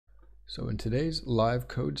So in today's live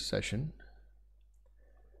code session,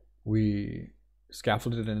 we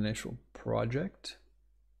scaffolded an initial project,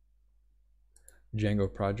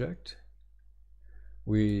 Django project.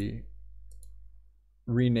 We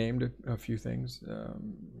renamed a few things,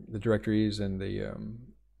 the directories and the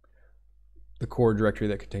core directory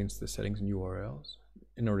that contains the settings and URLs.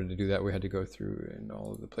 In order to do that, we had to go through in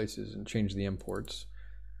all of the places and change the imports.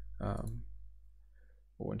 But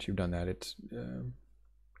once you've done that, it's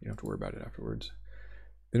you don't have to worry about it afterwards.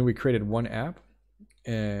 Then we created one app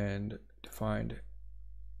and defined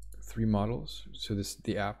 3 models. So this is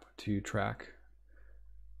the app to track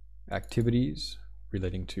activities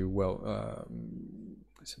relating to,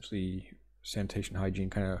 essentially sanitation, hygiene,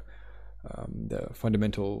 kind of the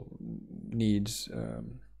fundamental needs.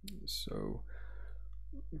 So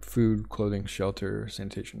food, clothing, shelter,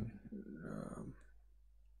 sanitation,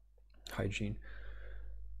 hygiene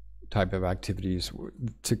type of activities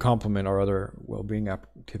to complement our other well-being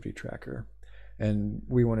activity tracker. And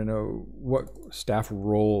we want to know what staff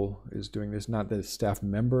role is doing this, not the staff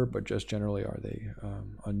member, but just generally, are they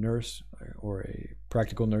a nurse or a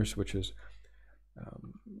practical nurse, which is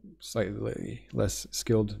slightly less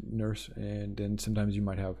skilled nurse. And then sometimes you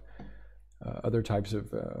might have other types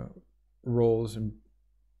of roles and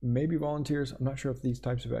maybe volunteers. I'm not sure if these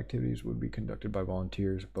types of activities would be conducted by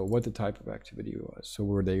volunteers, but what the type of activity was. So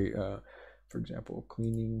were they, for example,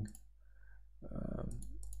 cleaning? It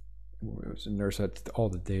was a nurse. That's all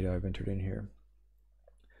the data I've entered in here.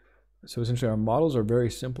 So essentially our models are very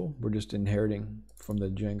simple. We're just inheriting from the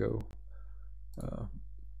Django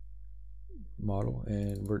model,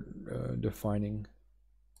 and we're defining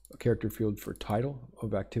a character field for title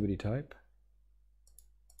of activity type.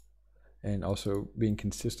 And also being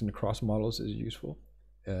consistent across models is useful,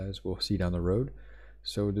 as we'll see down the road.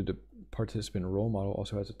 So the participant role model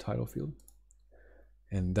also has a title field.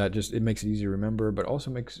 And that it makes it easy to remember, but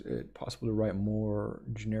also makes it possible to write more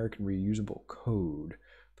generic and reusable code,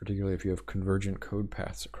 particularly if you have convergent code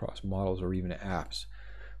paths across models or even apps,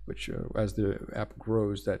 which as the app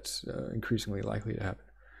grows, that's increasingly likely to happen.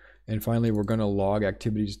 And finally, we're going to log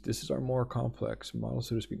activities. This is our more complex model,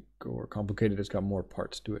 so to speak, or complicated. It's got more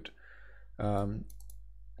parts to it.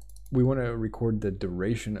 We want to record the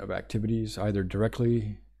duration of activities either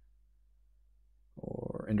directly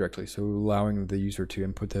or indirectly, so allowing the user to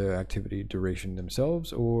input the activity duration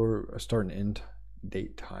themselves or a start and end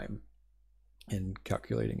date time and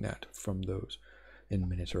calculating that from those in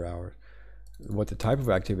minutes or hours. What the type of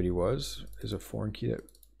activity was is a foreign key that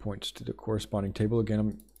points to the corresponding table. Again,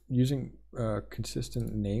 I'm using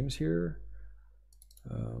consistent names here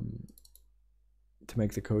to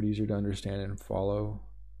make the code easier to understand and follow.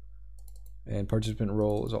 And participant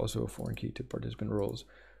role is also a foreign key to participant roles.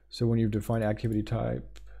 So when you've defined activity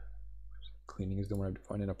type, cleaning is the one I've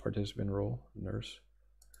defined in a participant role, nurse,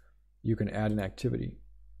 you can add an activity.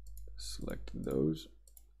 Select those.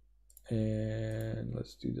 And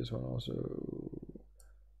let's do this one also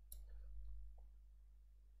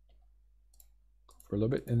for a little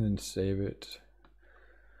bit and then save it.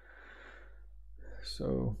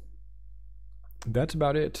 So that's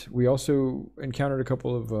about it. We also encountered a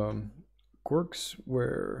couple of quirks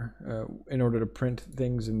where in order to print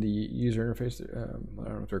things in the user interface, I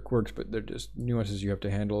don't know if they're quirks, but they're just nuances you have to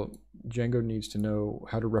handle. Django needs to know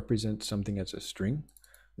how to represent something as a string.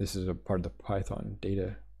 This is a part of the Python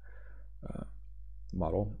data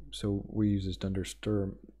model. So we use this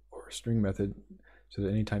dunder_str or string method so that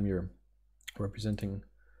anytime you're representing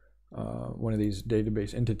one of these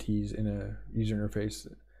database entities in a user interface,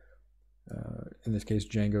 in this case,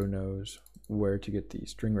 Django knows where to get the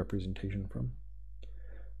string representation from.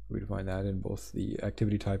 We define that in both the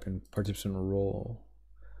activity type and participant role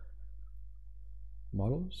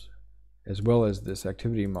models, as well as this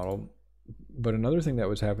activity model. But another thing that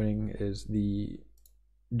was happening is the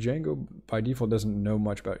Django by default doesn't know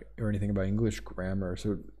much about or anything about English grammar.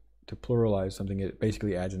 So to pluralize something, it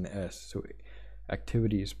basically adds an S. So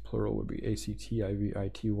activities plural would be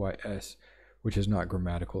activitys, which is not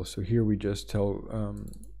grammatical. So here we just tell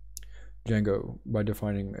Django, by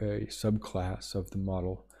defining a subclass of the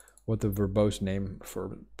model, what the verbose name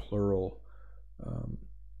for plural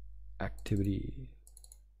activity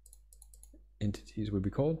entities would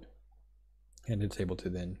be called, and it's able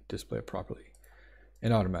to then display it properly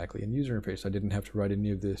and automatically in user interface. I didn't have to write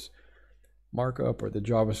any of this markup or the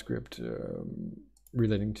JavaScript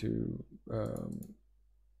relating to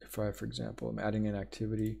if I, for example, I'm adding an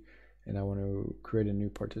activity and I want to create a new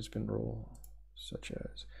participant role, such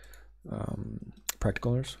as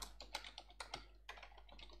practical nurse.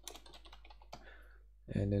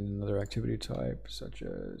 And then another activity type, such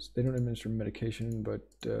as, they don't administer medication, but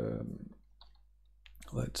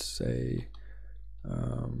let's say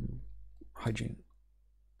hygiene.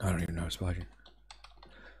 I don't even know how to spell hygiene.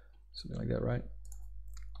 Something like that, right?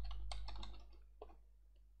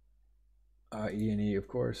 E-N-E, of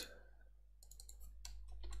course.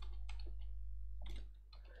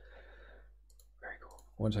 Very cool.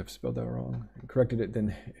 Once I've spelled that wrong and corrected it,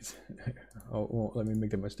 then it's, oh, won't let me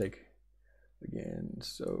make that mistake again.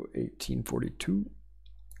 So 1842.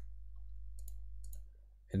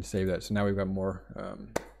 And save that. So now we've got more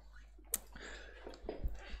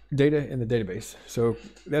data in the database. So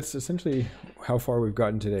that's essentially how far we've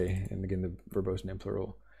gotten today. And again, the verbose name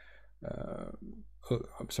plural.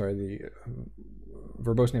 I'm sorry, the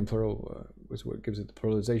verbose name plural was what gives it the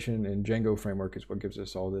pluralization, and Django framework is what gives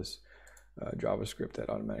us all this JavaScript that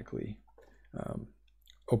automatically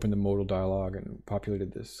opened the modal dialog and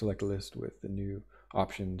populated this select list with the new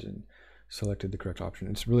options and selected the correct option.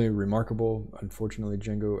 It's really remarkable. Unfortunately,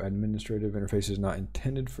 Django administrative interface is not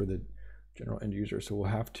intended for the general end user, so we'll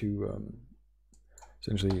have to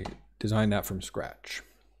essentially design that from scratch.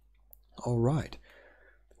 All right.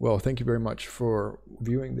 Well, thank you very much for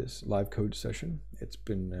viewing this live code session. It's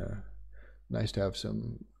been nice to have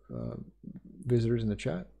some visitors in the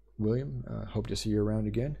chat. William, hope to see you around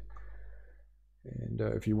again. And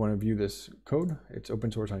if you want to view this code, it's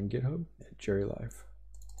open source on GitHub at JerryLife.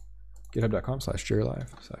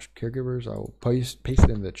 GitHub.com/JerryLife/caregivers. I'll paste it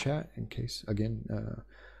in the chat in case, again,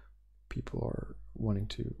 people are wanting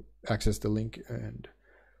to access the link and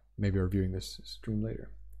maybe are viewing this stream later.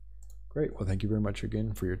 Great. Well, thank you very much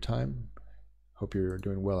again for your time. Hope you're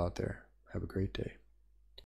doing well out there. Have a great day.